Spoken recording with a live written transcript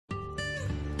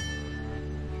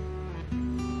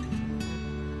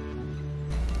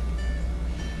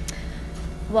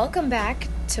Welcome back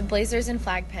to Blazers and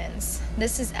Flag Pins.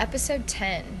 This is episode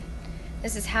 10.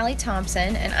 This is Hallie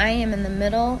Thompson, and I am in the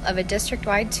middle of a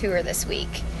district-wide tour this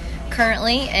week.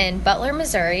 Currently in Butler,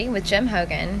 Missouri with Jim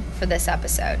Hogan for this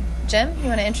episode. Jim, you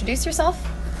want to introduce yourself?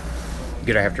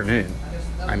 Good afternoon.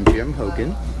 I'm Jim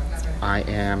Hogan. I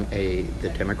am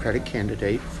the Democratic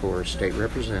candidate for state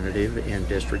representative in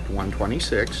District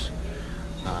 126.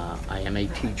 I am a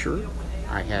teacher.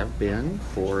 I have been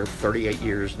for 38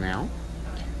 years now.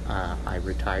 I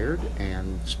retired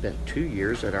and spent 2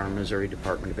 years at our Missouri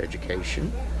Department of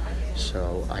Education.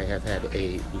 So I have had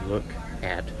a look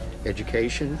at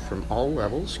education from all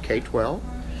levels, K-12,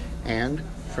 and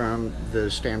from the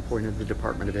standpoint of the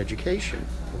Department of Education,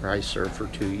 where I served for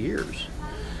 2 years.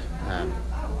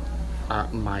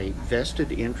 My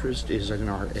vested interest is in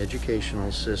our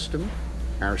educational system,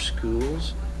 our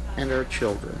schools, and our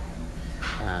children.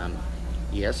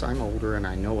 Yes, I'm older, and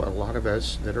I know a lot of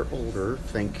us that are older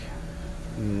think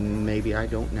maybe I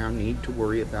don't now need to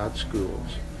worry about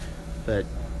schools. But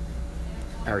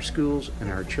our schools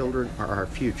and our children are our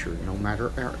future. No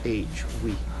matter our age,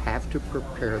 we have to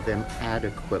prepare them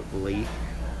adequately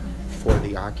for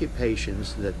the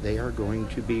occupations that they are going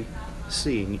to be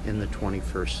seeing in the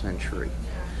 21st century.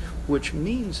 Which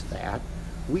means that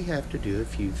we have to do a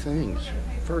few things.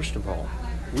 First of all,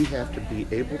 we have to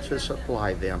be able to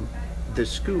supply them, the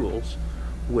schools,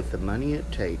 with the money it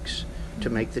takes to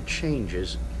make the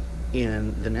changes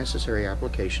in the necessary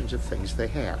applications of things they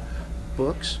have.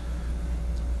 Books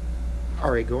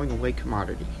are a going away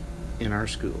commodity in our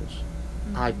schools.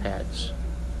 iPads,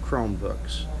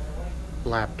 Chromebooks,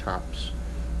 laptops,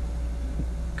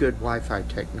 good Wi-Fi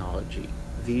technology.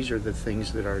 These are the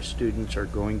things that our students are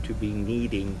going to be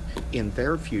needing in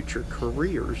their future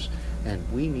careers, and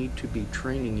we need to be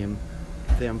training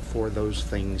them for those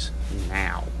things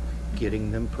now,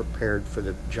 getting them prepared for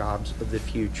the jobs of the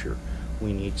future.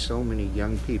 We need so many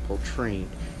young people trained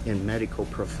in medical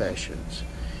professions,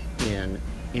 in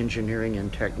engineering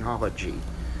and technology,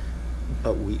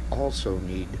 but we also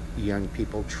need young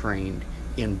people trained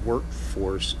in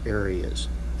workforce areas,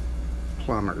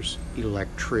 plumbers,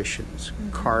 electricians,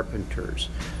 carpenters,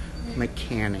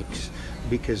 mechanics,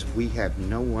 because we have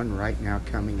no one right now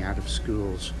coming out of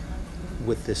schools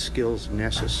with the skills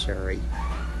necessary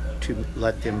to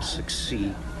let them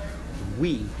succeed.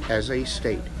 We, as a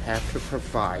state, have to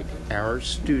provide our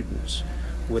students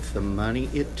with the money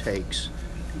it takes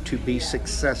to be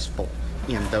successful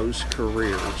in those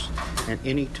careers. And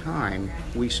any time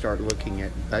we start looking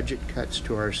at budget cuts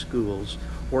to our schools,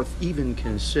 or even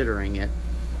considering it,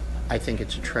 I think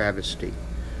it's a travesty.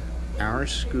 Our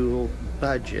school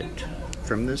budget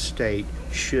from the state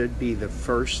should be the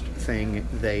first thing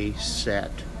they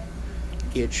set.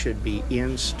 It should be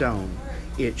in stone.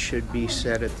 It should be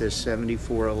set at the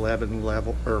 7411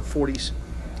 level, or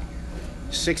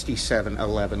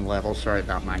 6711 level. Sorry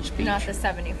about my speech. Not the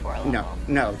 74 level.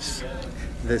 No,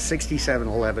 the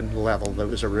 6711 level that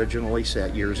was originally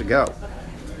set years ago,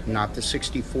 not the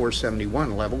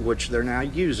 6471 level, which they're now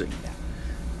using.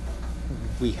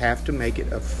 We have to make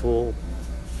it a full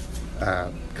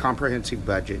comprehensive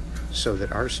budget so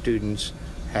that our students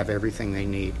have everything they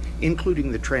need,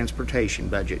 including the transportation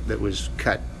budget that was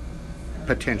cut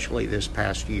potentially this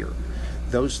past year.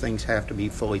 Those things have to be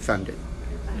fully funded,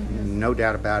 no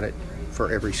doubt about it,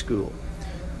 for every school.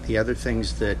 The other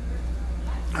things that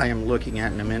I am looking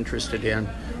at and I'm interested in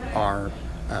are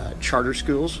charter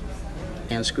schools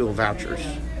and school vouchers,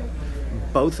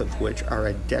 both of which are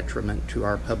a detriment to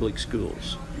our public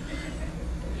schools.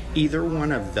 Either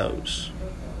one of those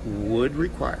would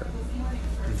require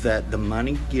that the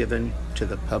money given to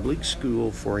the public school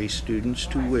for a student's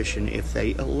tuition, if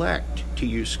they elect to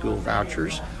use school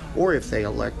vouchers, or if they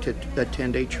elect to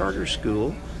attend a charter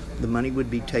school, the money would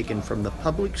be taken from the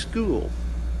public school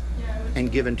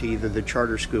and given to either the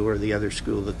charter school or the other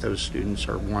school that those students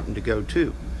are wanting to go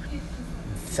to.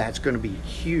 That's going to be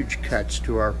huge cuts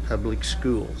to our public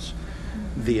schools.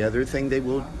 The other thing they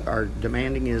are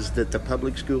demanding is that the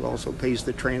public school also pays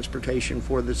the transportation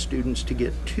for the students to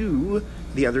get to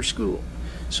the other school.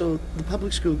 So the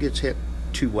public school gets hit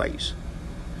two ways.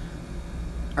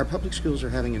 Our public schools are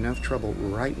having enough trouble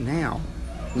right now,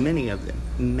 many of them,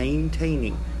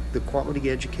 maintaining the quality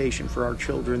education for our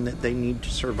children that they need to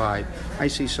survive. I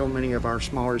see so many of our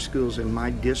smaller schools in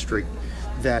my district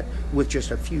that with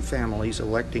just a few families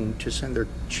electing to send their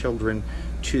children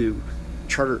to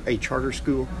a charter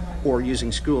school or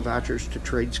using school vouchers to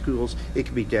trade schools, it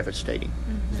could be devastating.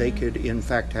 They could in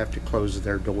fact have to close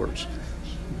their doors.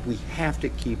 We have to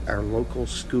keep our local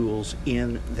schools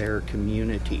in their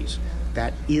communities.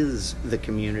 That is the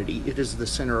community. It is the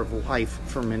center of life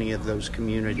for many of those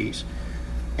communities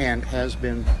and has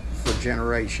been for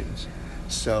generations.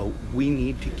 So we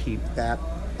need to keep that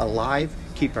alive,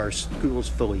 keep our schools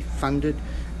fully funded,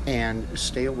 and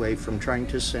stay away from trying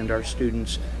to send our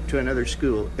students to another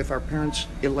school. If our parents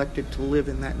elected to live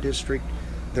in that district,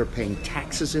 they're paying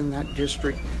taxes in that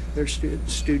district, their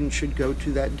students should go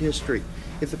to that district.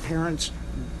 If the parents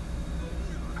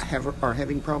are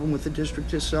having a problem with the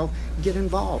district itself, get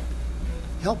involved,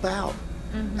 help out.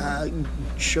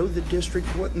 Show the district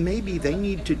what maybe they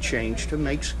need to change to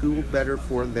make school better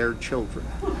for their children.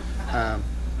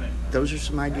 Those are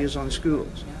some ideas on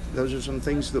schools. Those are some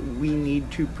things that we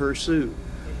need to pursue.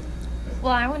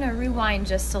 Well, I want to rewind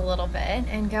just a little bit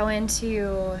and go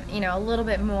into, a little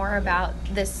bit more about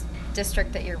this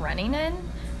district that you're running in,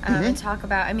 and talk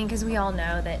about, because we all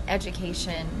know that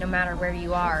education, no matter where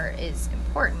you are, is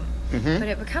important. But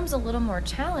it becomes a little more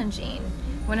challenging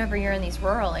whenever you're in these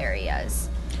rural areas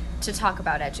to talk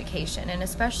about education, and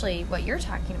especially what you're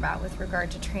talking about with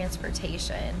regard to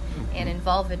transportation and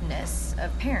involvedness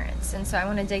of parents. And so I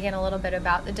want to dig in a little bit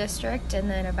about the district and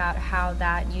then about how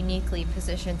that uniquely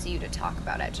positions you to talk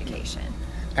about education.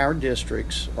 Our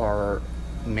districts are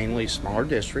mainly smaller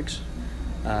districts.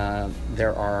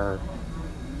 There are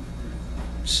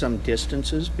some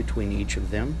distances between each of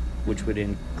them, which would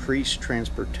increase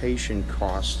transportation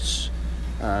costs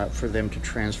for them to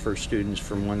transfer students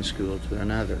from one school to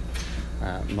another.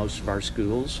 Most of our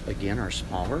schools, again, are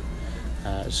smaller,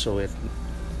 so if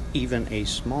even a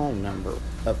small number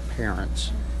of parents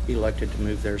elected to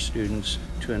move their students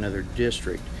to another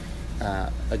district,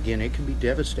 again, it can be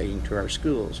devastating to our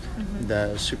schools.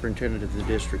 The superintendent of the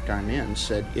district I'm in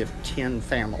said if 10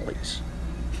 families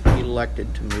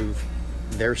elected to move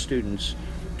their students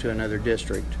to another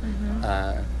district,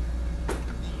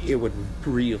 it would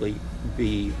really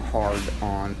be hard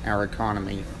on our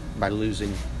economy by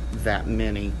losing that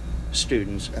many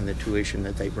students and the tuition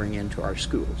that they bring into our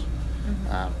schools.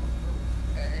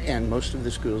 And most of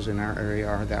the schools in our area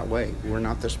are that way. We're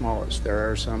not the smallest. There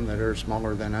are some that are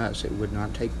smaller than us. It would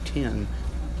not take 10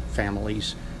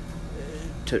 families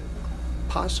to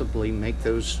possibly make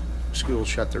those schools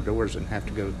shut their doors and have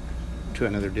to go to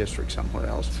another district somewhere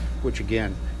else, which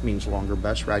again means longer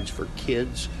bus rides for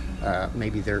kids,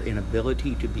 maybe their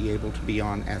inability to be able to be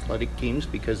on athletic teams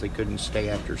because they couldn't stay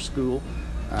after school.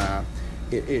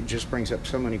 It just brings up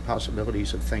so many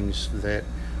possibilities of things that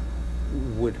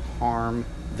would harm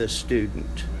the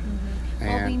student.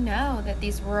 Well, we know that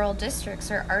these rural districts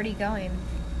are already going,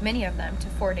 many of them, to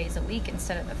 4 days a week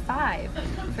instead of the 5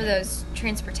 for those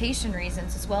transportation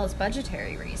reasons as well as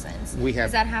budgetary reasons.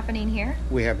 Is that happening here?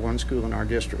 We have one school in our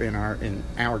district. In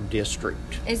our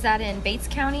district. Is that in Bates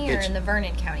County or in the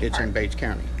Vernon County? It's in Bates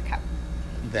County. Okay.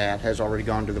 That has already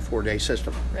gone to the 4-day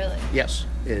system. Really? Yes,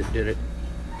 it did it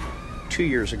 2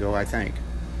 years ago, I think.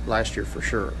 Last year for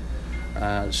sure.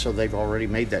 So they've already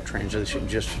made that transition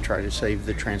just to try to save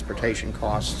the transportation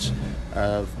costs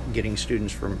of getting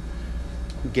students from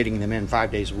getting them in 5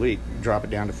 days a week, drop it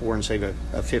down to 4 and save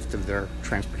a fifth of their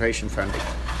transportation funding.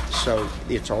 So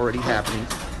it's already happening.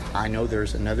 I know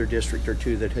there's another district or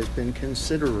two that has been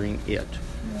considering it.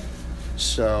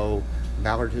 So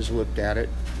Ballard has looked at it.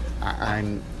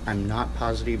 I'm not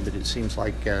positive, but it seems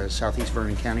like Southeast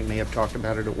Vernon County may have talked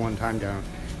about it at one time down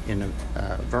in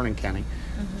Vernon County.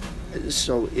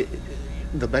 So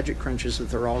the budget crunches that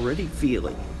they're already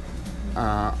feeling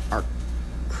are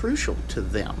crucial to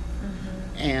them.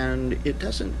 And it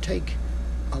doesn't take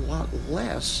a lot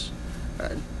less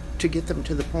to get them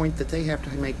to the point that they have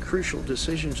to make crucial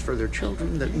decisions for their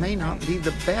children that may not be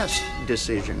the best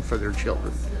decision for their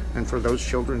children and for those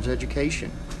children's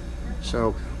education.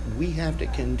 So we have to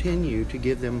continue to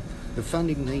give them the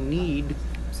funding they need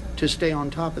to stay on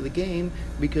top of the game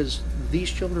because these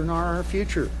children are our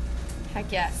future.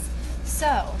 Heck yes.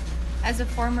 So, as a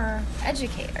former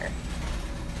educator,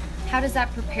 how does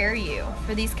that prepare you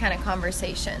for these kind of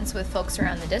conversations with folks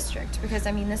around the district? Because,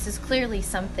 this is clearly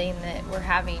something that we're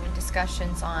having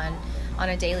discussions on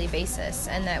a daily basis,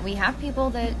 and that we have people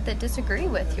that disagree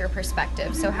with your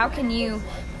perspective. So how can you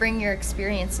bring your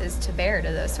experiences to bear to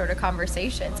those sort of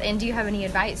conversations? And do you have any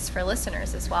advice for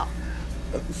listeners as well?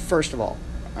 First of all,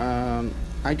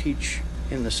 I teach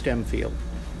in the STEM field,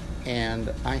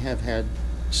 and I have had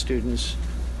students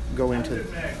go into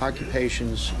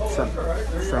occupations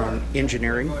from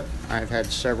engineering. I've had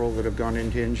several that have gone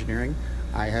into engineering.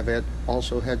 I have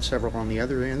also had several on the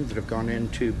other end that have gone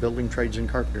into building trades and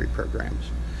carpentry programs.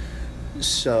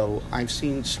 So I've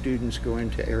seen students go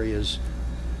into areas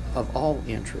of all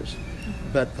interest.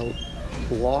 But the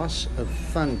loss of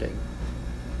funding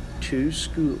to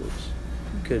schools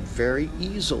could very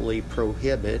easily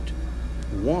prohibit,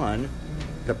 one,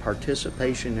 the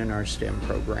participation in our STEM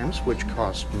programs, which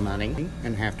cost money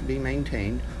and have to be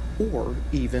maintained, or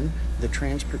even the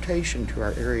transportation to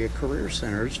our area career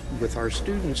centers with our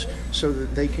students so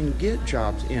that they can get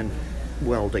jobs in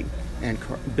welding and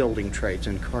building trades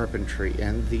and carpentry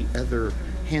and the other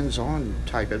hands-on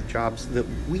type of jobs that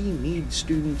we need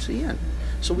students in.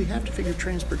 So we have to figure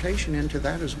transportation into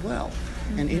that as well.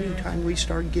 And anytime we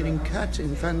start getting cuts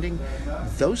in funding,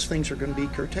 those things are going to be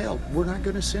curtailed. We're not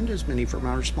going to send as many from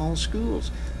our small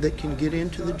schools that can get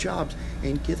into the jobs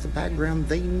and get the background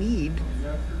they need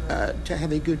to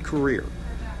have a good career.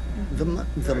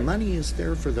 The money is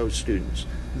there for those students.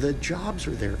 The jobs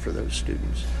are there for those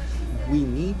students. We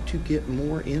need to get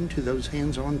more into those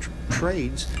hands-on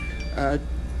trades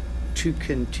to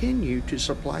continue to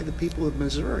supply the people of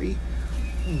Missouri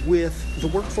with the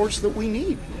workforce that we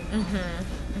need.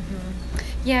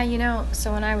 Yeah,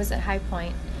 so when I was at High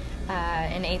Point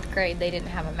in 8th grade, they didn't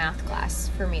have a math class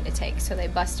for me to take, so they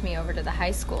bussed me over to the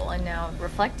high school. And now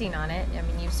reflecting on it, I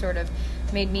mean, you've sort of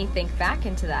made me think back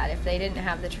into that. If they didn't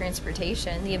have the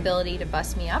transportation, the ability to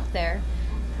bus me up there,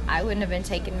 I wouldn't have been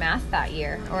taking math that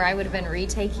year, or I would have been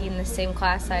retaking the same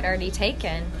class I'd already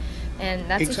taken. And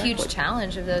that's Exactly. a huge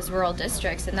challenge of those rural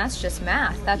districts, and that's just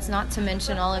math. That's not to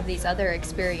mention all of these other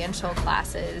experiential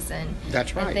classes and,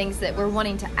 That's right. and things that we're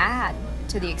wanting to add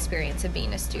to the experience of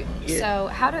being a student. So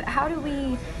how do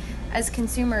we, as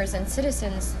consumers and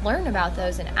citizens, learn about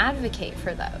those and advocate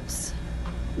for those?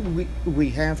 We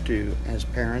have to, as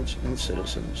parents and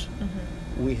citizens,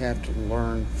 we have to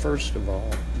learn, first of all,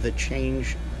 the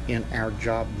change in our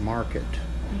job market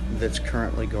that's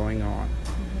currently going on.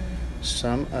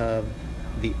 Some of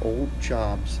the old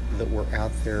jobs that were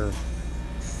out there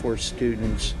for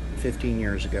students 15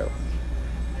 years ago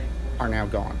are now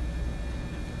gone.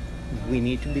 We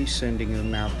need to be sending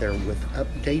them out there with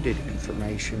updated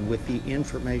information, with the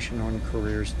information on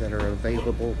careers that are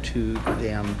available to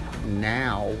them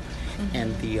now,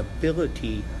 and the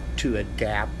ability to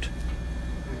adapt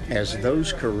as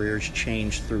those careers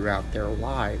change throughout their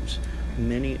lives.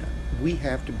 We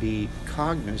have to be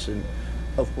cognizant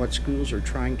of what schools are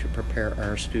trying to prepare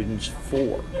our students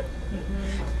for.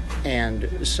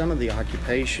 And some of the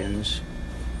occupations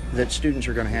that students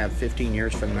are going to have 15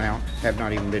 years from now have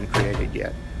not even been created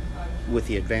yet. With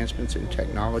the advancements in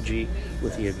technology,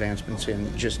 with the advancements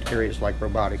in just areas like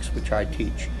robotics, which I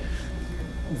teach,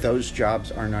 those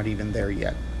jobs are not even there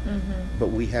yet. But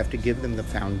we have to give them the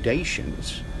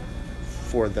foundations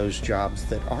for those jobs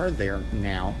that are there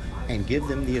now and give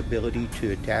them the ability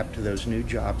to adapt to those new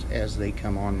jobs as they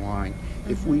come online.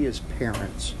 If we as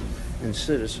parents and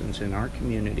citizens in our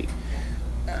community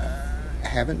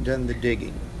haven't done the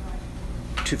digging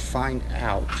to find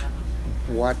out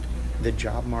what the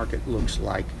job market looks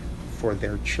like for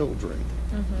their children,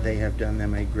 they have done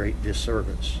them a great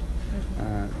disservice.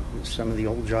 Some of the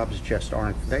old jobs just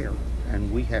aren't there,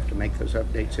 and we have to make those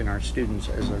updates in our students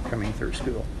as they're coming through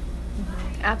school.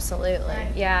 Absolutely.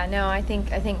 Yeah, no, I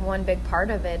think one big part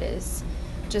of it is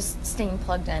just staying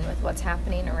plugged in with what's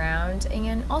happening around,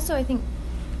 and also I think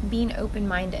being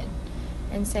open-minded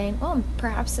and saying, well,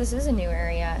 perhaps this is a new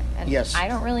area and Yes. I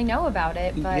don't really know about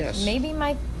it, but Yes. maybe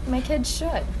my kids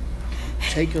should.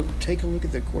 Take a look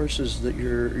at the courses that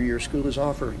your school is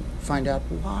offering. Find out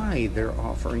why they're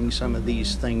offering some of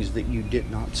these things that you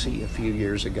did not see a few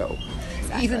years ago.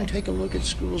 Exactly. Even take a look at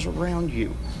schools around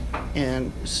you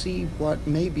and see what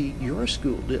maybe your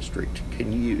school district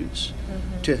can use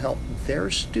to help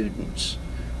their students.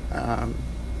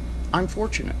 I'm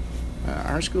fortunate.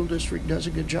 Our school district does a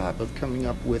good job of coming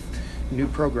up with new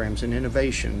programs and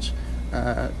innovations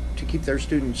to keep their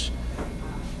students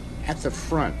at the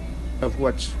front of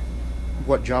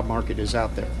what job market is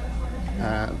out there.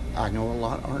 I know a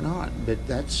lot are not, but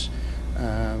that's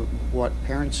what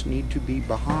parents need to be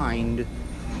behind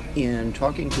in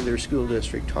talking to their school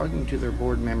district, talking to their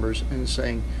board members, and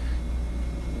saying,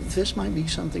 this might be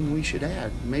something we should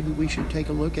add. Maybe we should take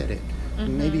a look at it.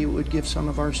 Maybe it would give some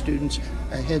of our students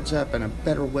a heads up and a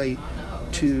better way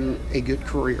to a good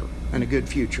career and a good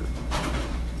future.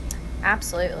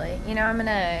 Absolutely. I'm going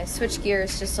to switch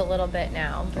gears just a little bit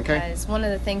now, because one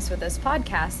of the things with this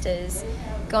podcast is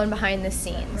going behind the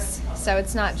scenes. So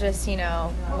it's not just,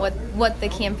 what the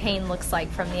campaign looks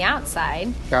like from the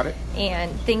outside. Got it.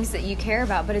 And things that you care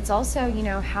about, but it's also,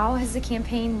 how has the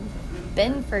campaign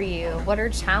been for you? What are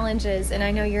challenges? And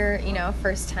I know you're, a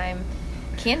first-time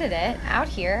candidate out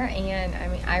here, and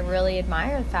I really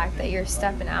admire the fact that you're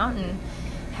stepping out and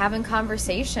having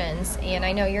conversations. And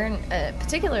I know you're in a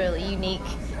particularly unique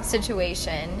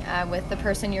situation with the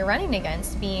person you're running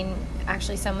against being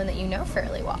actually someone that you know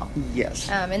fairly well. Yes.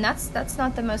 And that's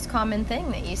not the most common thing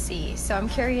that you see. So I'm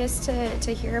curious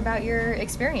to hear about your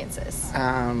experiences.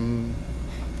 I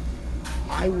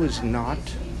was not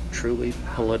truly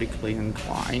politically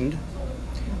inclined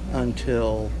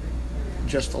until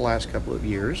just the last couple of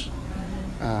years.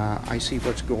 I see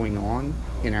what's going on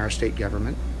in our state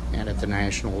government and at the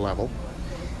national level,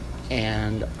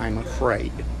 and I'm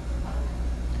afraid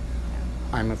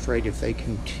if they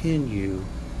continue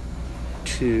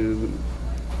in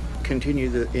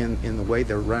the way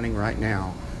they're running right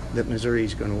now, that Missouri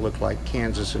is going to look like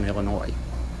Kansas and Illinois,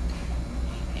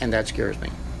 and that scares me.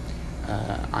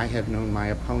 I have known my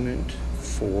opponent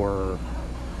for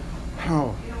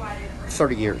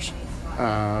 30 years.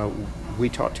 We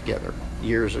taught together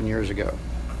years and years ago,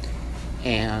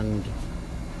 and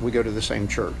we go to the same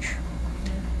church,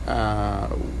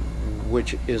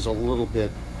 which is a little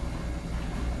bit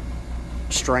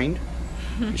strained,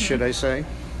 should I say.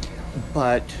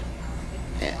 But,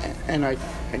 and I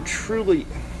truly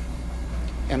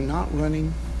am not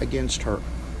running against her.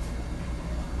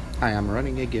 I am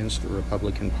running against the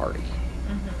Republican Party.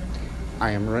 Mm-hmm.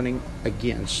 I am running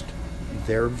against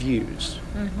their views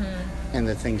and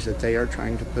the things that they are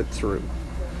trying to put through.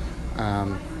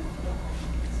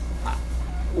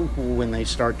 When they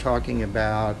start talking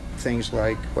about things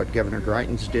like what Governor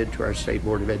Greitens did to our State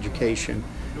Board of Education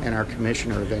and our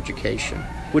Commissioner of Education,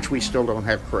 which we still don't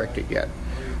have corrected yet.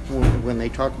 When they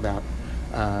talk about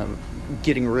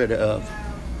getting rid of,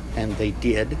 and they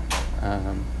did,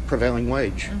 prevailing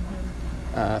wage,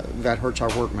 that hurts our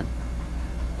workmen.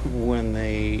 When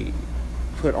they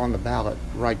put on the ballot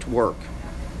right to work,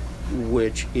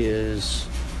 which is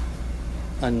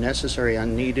unnecessary,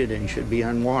 unneeded, and should be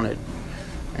unwanted,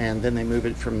 and then they move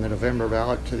it from the November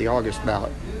ballot to the August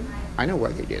ballot. I know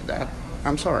why they did that.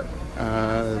 I'm sorry.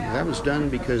 That was done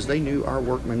because they knew our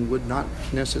workmen would not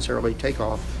necessarily take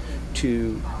off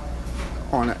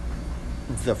on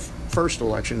the first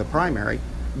election, the primary,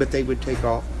 but they would take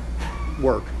off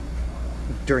work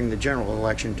during the general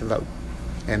election to vote.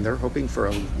 And they're hoping for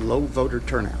a low voter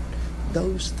turnout.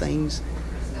 Those things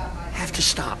have to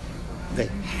stop. They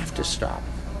have to stop.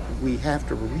 We have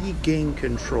to regain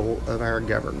control of our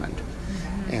government.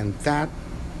 And that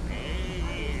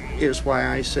is why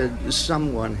I said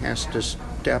someone has to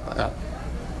step up.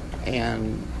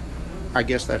 And I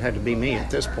guess that had to be me at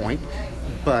this point.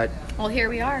 But well, here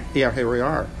we are. Yeah, here we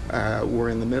are. We're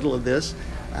in the middle of this.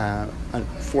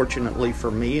 Unfortunately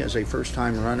for me, as a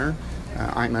first-time runner,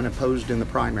 I'm unopposed in the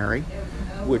primary,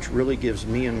 which really gives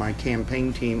me and my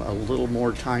campaign team a little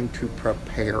more time to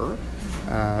prepare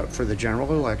for the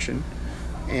general election.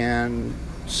 And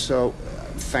so,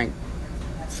 thank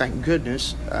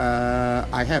goodness,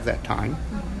 I have that time.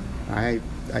 I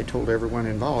told everyone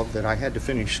involved that I had to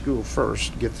finish school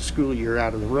first, get the school year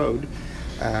out of the road,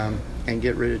 and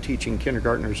get rid of teaching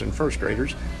kindergartners and first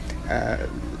graders,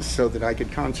 so that I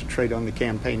could concentrate on the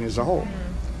campaign as a whole.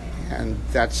 And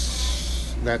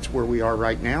that's where we are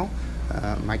right now.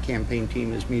 My campaign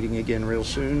team is meeting again real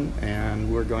soon,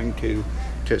 and we're going to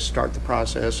start the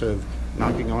process of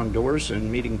knocking on doors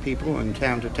and meeting people in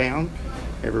town to town,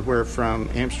 everywhere from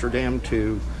Amsterdam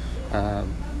to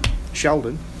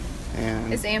Sheldon.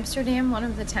 And is Amsterdam one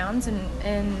of the towns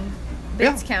in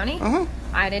Biggs County? Uh-huh.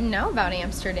 I didn't know about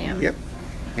Amsterdam. Yep.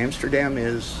 Amsterdam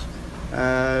is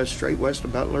straight west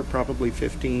of Butler, probably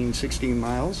 15, 16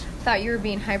 miles. Thought you were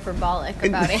being hyperbolic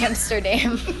about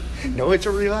Amsterdam. No, it's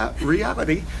a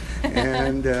reality.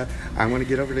 And I want to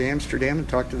get over to Amsterdam and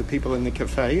talk to the people in the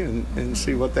cafe and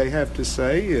see what they have to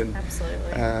say. And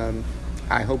absolutely.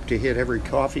 I hope to hit every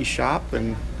coffee shop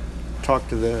and talk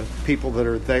to the people that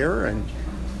are there and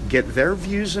get their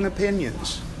views and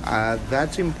opinions.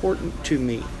 That's important to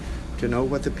me, to know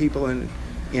what the people in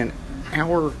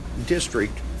our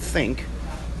district think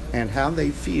and how they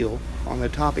feel on the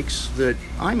topics that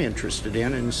I'm interested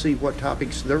in, and see what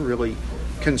topics they're really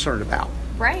concerned about.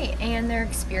 Right, and their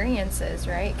experiences,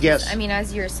 right? Yes. I mean,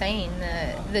 as you were saying,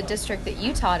 the district that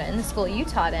you taught in, the school you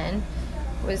taught in,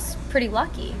 was pretty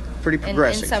lucky. Pretty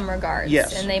progressive. In some regards.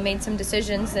 Yes. And they made some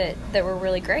decisions that were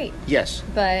really great. Yes.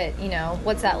 But,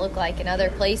 what's that look like in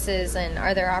other places, and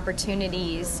are there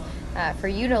opportunities for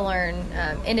you to learn,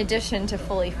 in addition to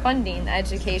fully funding the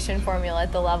education formula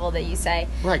at the level that you say,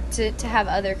 right, to have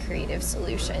other creative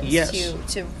solutions, yes,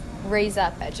 to raise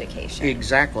up education?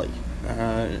 Exactly.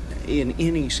 In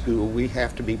any school, we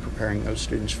have to be preparing those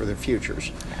students for their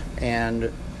futures.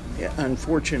 And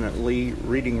unfortunately,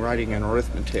 reading, writing, and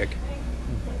arithmetic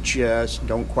just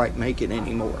don't quite make it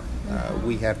anymore.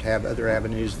 We have to have other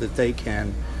avenues that they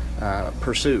can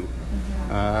pursue.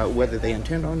 Whether they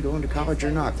intend on going to college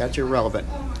or not, that's irrelevant.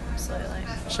 Absolutely.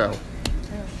 So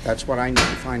that's what I need to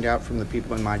find out from the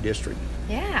people in my district.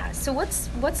 Yeah. So what's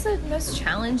the most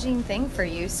challenging thing for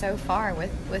you so far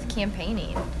with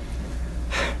campaigning?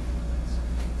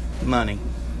 Money.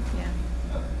 Yeah.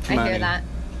 Money.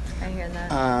 I hear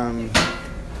that.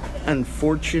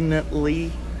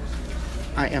 Unfortunately,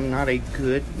 I am not a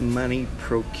good money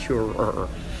procurer.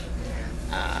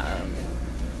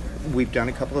 We've done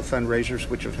a couple of fundraisers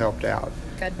which have helped out.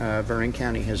 Good. Vernon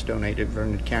County has donated,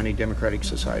 Vernon County Democratic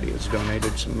Society has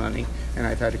donated some money, and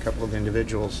I've had a couple of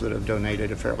individuals that have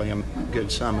donated a fairly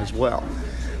good sum as well.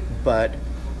 But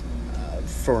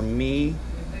for me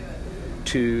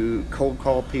to cold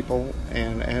call people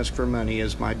and ask for money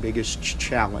is my biggest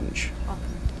challenge.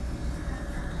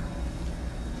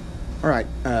 All right,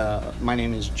 my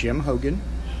name is Jim Hogan.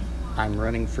 I'm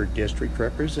running for district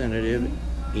representative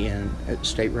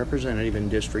state representative in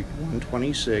District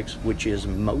 126, which is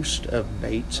most of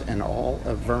Bates and all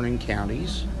of Vernon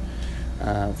counties.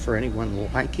 For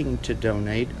anyone liking to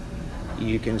donate,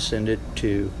 you can send it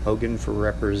to Hogan for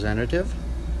Representative,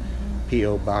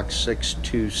 P.O. Box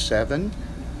 627,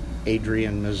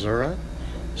 Adrian, Missouri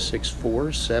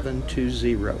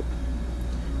 64720.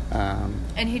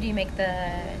 And who do you make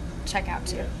the check out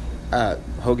to?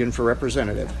 Hogan for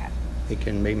Representative. Okay. It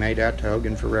can be made out to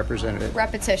Hogan for Representative.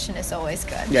 Repetition is always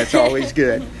good. That's always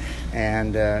good.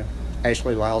 And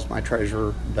Ashley Lyle's my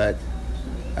treasurer, but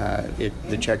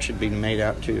the check should be made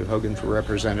out to Hogan for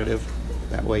Representative.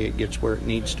 That way it gets where it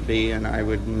needs to be, and I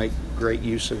would make great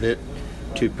use of it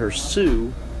to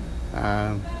pursue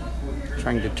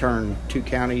trying to turn 2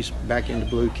 counties back into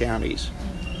blue counties.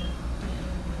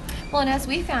 Well, and as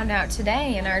we found out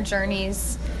today in our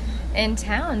journeys in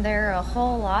town, there are a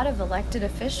whole lot of elected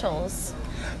officials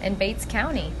in Bates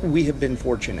County. We have been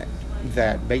fortunate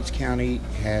that Bates County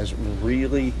has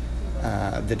really,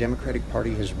 the Democratic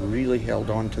Party has really held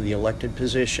on to the elected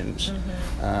positions.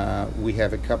 We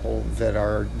have a couple that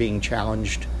are being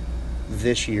challenged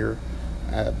this year,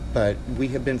 but we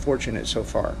have been fortunate so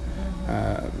far.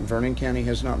 Vernon County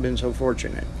has not been so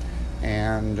fortunate,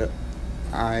 and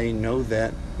I know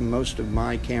that most of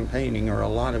my campaigning, or a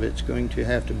lot of it's going to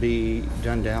have to be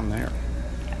done down there.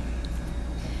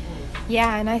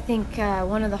 Yeah, and I think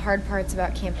one of the hard parts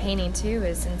about campaigning, too,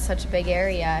 is in such a big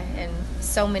area and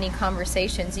so many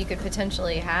conversations you could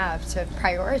potentially have to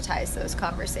prioritize those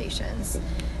conversations.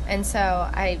 And so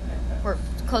we're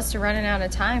close to running out of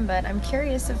time, but I'm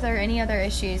curious if there are any other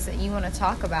issues that you want to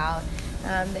talk about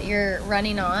that you're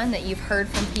running on, that you've heard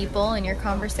from people in your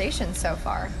conversations so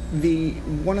far.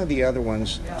 One of the other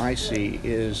ones I see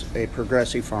is a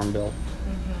progressive farm bill,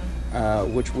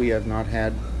 which we have not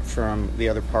had from the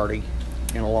other party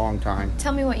in a long time.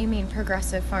 Tell me what you mean,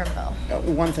 progressive farm bill.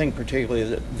 One thing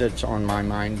particularly that's on my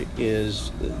mind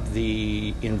is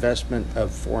the investment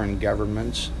of foreign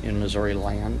governments in Missouri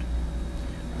land.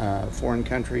 Foreign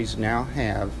countries now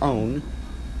own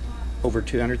over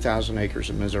 200,000 acres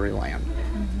of Missouri land.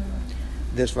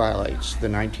 This violates the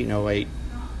 1908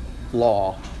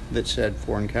 law that said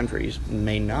foreign countries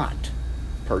may not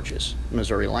purchase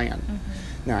Missouri land.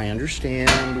 Now, I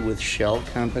understand with shell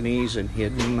companies and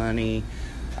hidden money,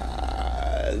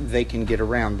 they can get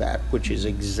around that, which is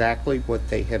exactly what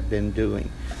they have been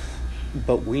doing.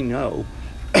 But we know,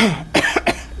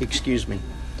 excuse me,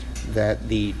 that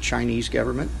the Chinese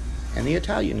government and the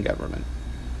Italian government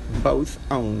both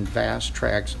own vast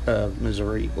tracts of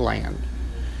Missouri land.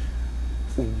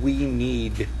 We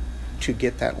need to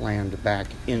get that land back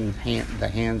in the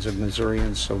hands of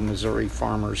Missourians so Missouri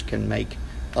farmers can make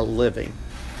a living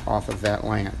off of that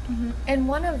land. And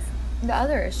one of the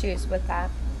other issues with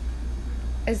that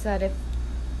is that if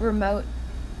remote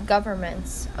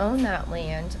governments own that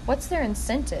land, what's their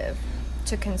incentive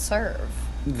to conserve?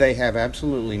 They have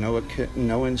absolutely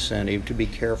no incentive to be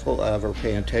careful of or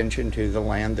pay attention to the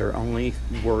land. Their only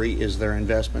worry is their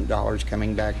investment dollars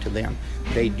coming back to them.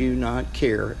 They do not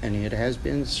care, and it has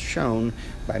been shown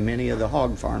by many of the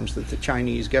hog farms that the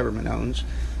Chinese government owns,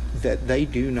 that they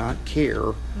do not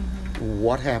care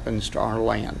what happens to our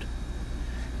land.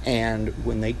 And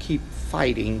when they keep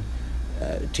fighting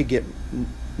to get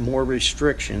more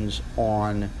restrictions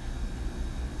on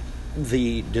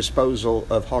the disposal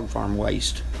of hog farm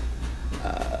waste,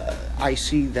 I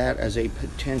see that as a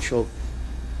potential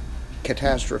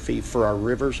catastrophe for our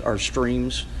rivers, our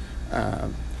streams,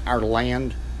 our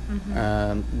land.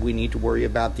 We need to worry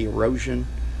about the erosion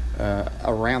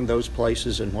around those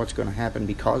places and what's going to happen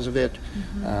because of it.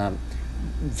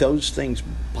 Those things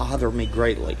bother me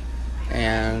greatly.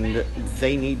 and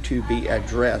they need to be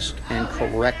addressed and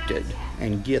corrected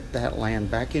and get that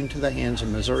land back into the hands of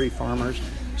Missouri farmers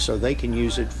so they can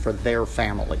use it for their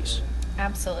families.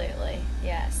 Absolutely,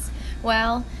 yes.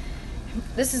 Well,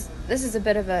 this is a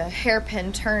bit of a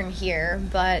hairpin turn here,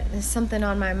 but there's something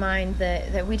on my mind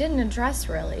that we didn't address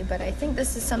really, but I think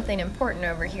this is something important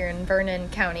over here in Vernon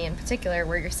County in particular,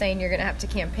 where you're saying you're going to have to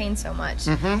campaign so much.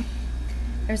 Mm-hmm.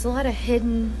 There's a lot of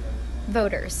hidden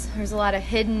voters. There's a lot of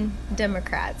hidden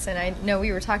Democrats, and I know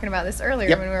we were talking about this earlier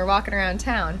Yep. when we were walking around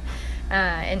town.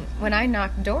 And when I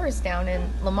knocked doors down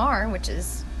in Lamar, which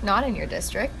is not in your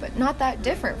district, but not that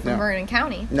different from No. Vernon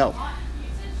County, No.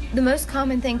 the most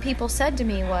common thing people said to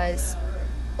me was,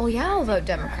 "Oh yeah, I'll vote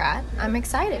Democrat. I'm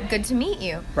excited. Good to meet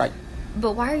you. Right.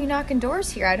 But why are you knocking doors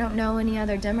here? I don't know any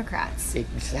other Democrats."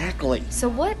 Exactly. So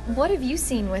what have you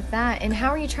seen with that, and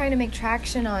how are you trying to make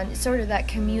traction on sort of that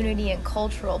community and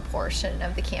cultural portion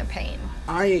of the campaign?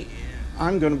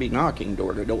 I'm going to be knocking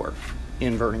door to door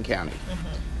in Vernon County.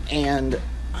 Mm-hmm. And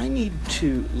I need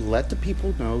to let the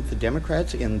people know, the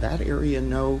Democrats in that area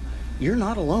know, you're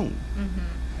not alone. Mm-hmm.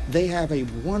 They have a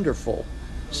wonderful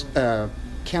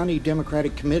county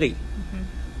Democratic committee,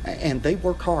 and they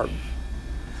work hard.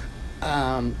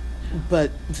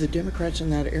 But the Democrats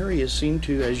in that area seem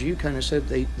to, as you kind of said,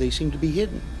 they seem to be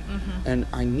hidden. Mm-hmm. And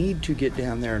I need to get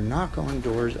down there, knock on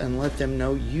doors, and let them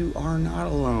know you are not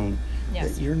alone.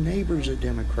 Yes. That your neighbor's a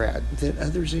Democrat, that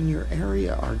others in your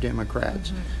area are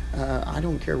Democrats. I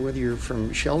don't care whether you're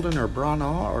from Sheldon or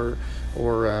Branaugh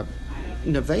or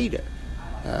Nevada.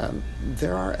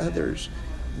 There are others.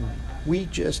 We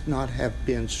just not have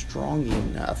been strong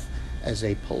enough as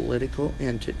a political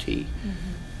entity,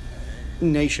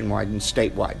 nationwide and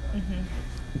statewide,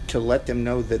 to let them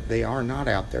know that they are not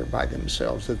out there by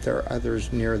themselves, that there are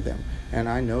others near them. And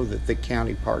I know that the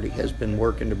county party has been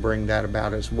working to bring that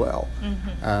about as well.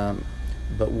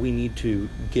 But we need to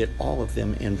get all of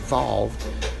them involved.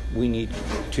 We need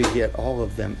to get all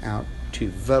of them out to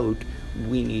vote.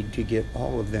 We need to get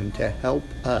all of them to help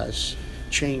us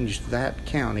change that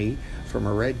county from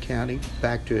a red county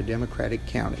back to a Democratic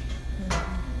county.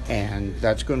 And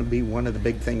that's going to be one of the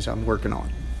big things I'm working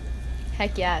on.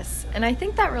 Heck yes. And I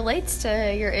think that relates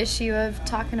to your issue of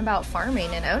talking about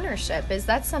farming and ownership. Is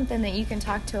that something that you can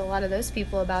talk to a lot of those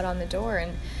people about on the door?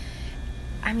 And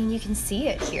I mean, you can see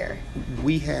it here.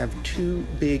 We have two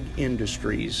big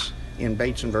industries in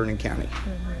Bates and Vernon County.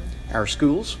 Our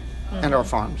schools and our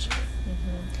farms.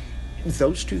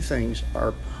 Those two things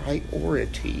are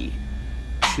priority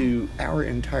to our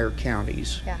entire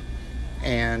counties. Yeah.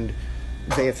 And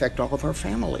they affect all of our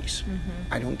families.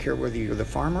 I don't care whether you're the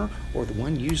farmer or the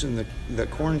one using the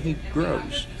corn he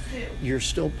grows. You're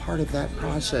still part of that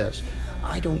process.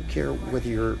 I don't care whether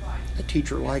you're a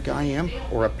teacher like I am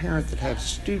or a parent that has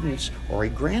students or a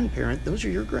grandparent. Those are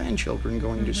your grandchildren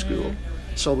going to school.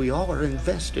 So we all are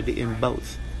invested in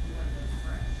both.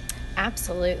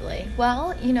 Absolutely.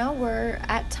 Well, we're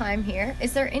at time here.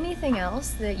 Is there anything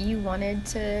else that you wanted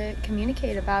to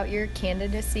communicate about your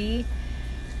candidacy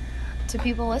to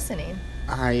people listening?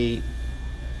 I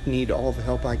need all the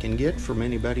help I can get from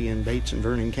anybody in Bates and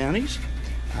Vernon counties.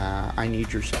 I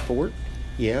need your support.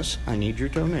 Yes, I need your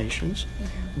donations.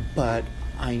 But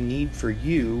I need for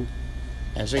you,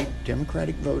 as a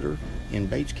Democratic voter in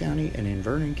Bates County and in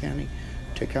Vernon County,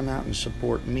 to come out and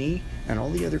support me and all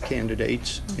the other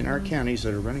candidates in our counties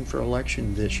that are running for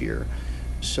election this year,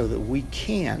 so that we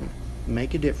can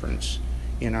make a difference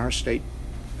in our state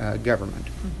government.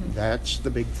 That's the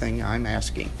big thing I'm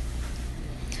asking.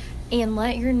 And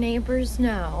let your neighbors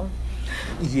know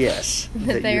Yes.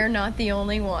 that they are not the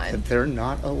only one. That they're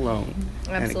not alone.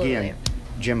 Absolutely. And again,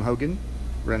 Jim Hogan,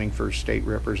 running for state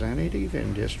representative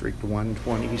in District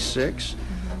 126.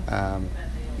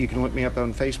 You can look me up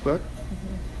on Facebook,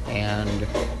 and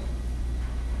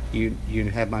you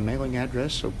have my mailing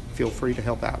address, so feel free to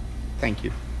help out. Thank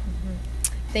you.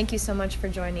 Thank you so much for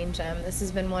joining, Jim. This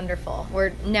has been wonderful.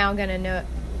 We're now going to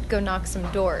go knock some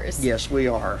doors. Yes, we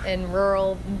are. In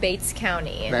rural Bates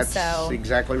County. And That's so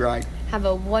exactly right. have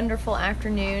a wonderful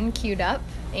afternoon queued up,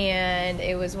 and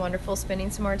it was wonderful spending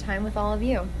some more time with all of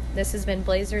you. This has been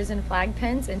Blazers and Flag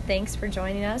Pins, and thanks for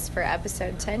joining us for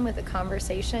episode 10 with a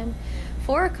conversation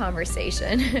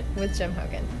with Jim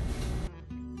Hogan.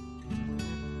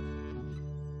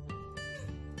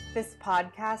 This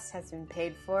podcast has been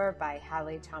paid for by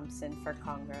Hallie Thompson for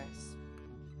Congress.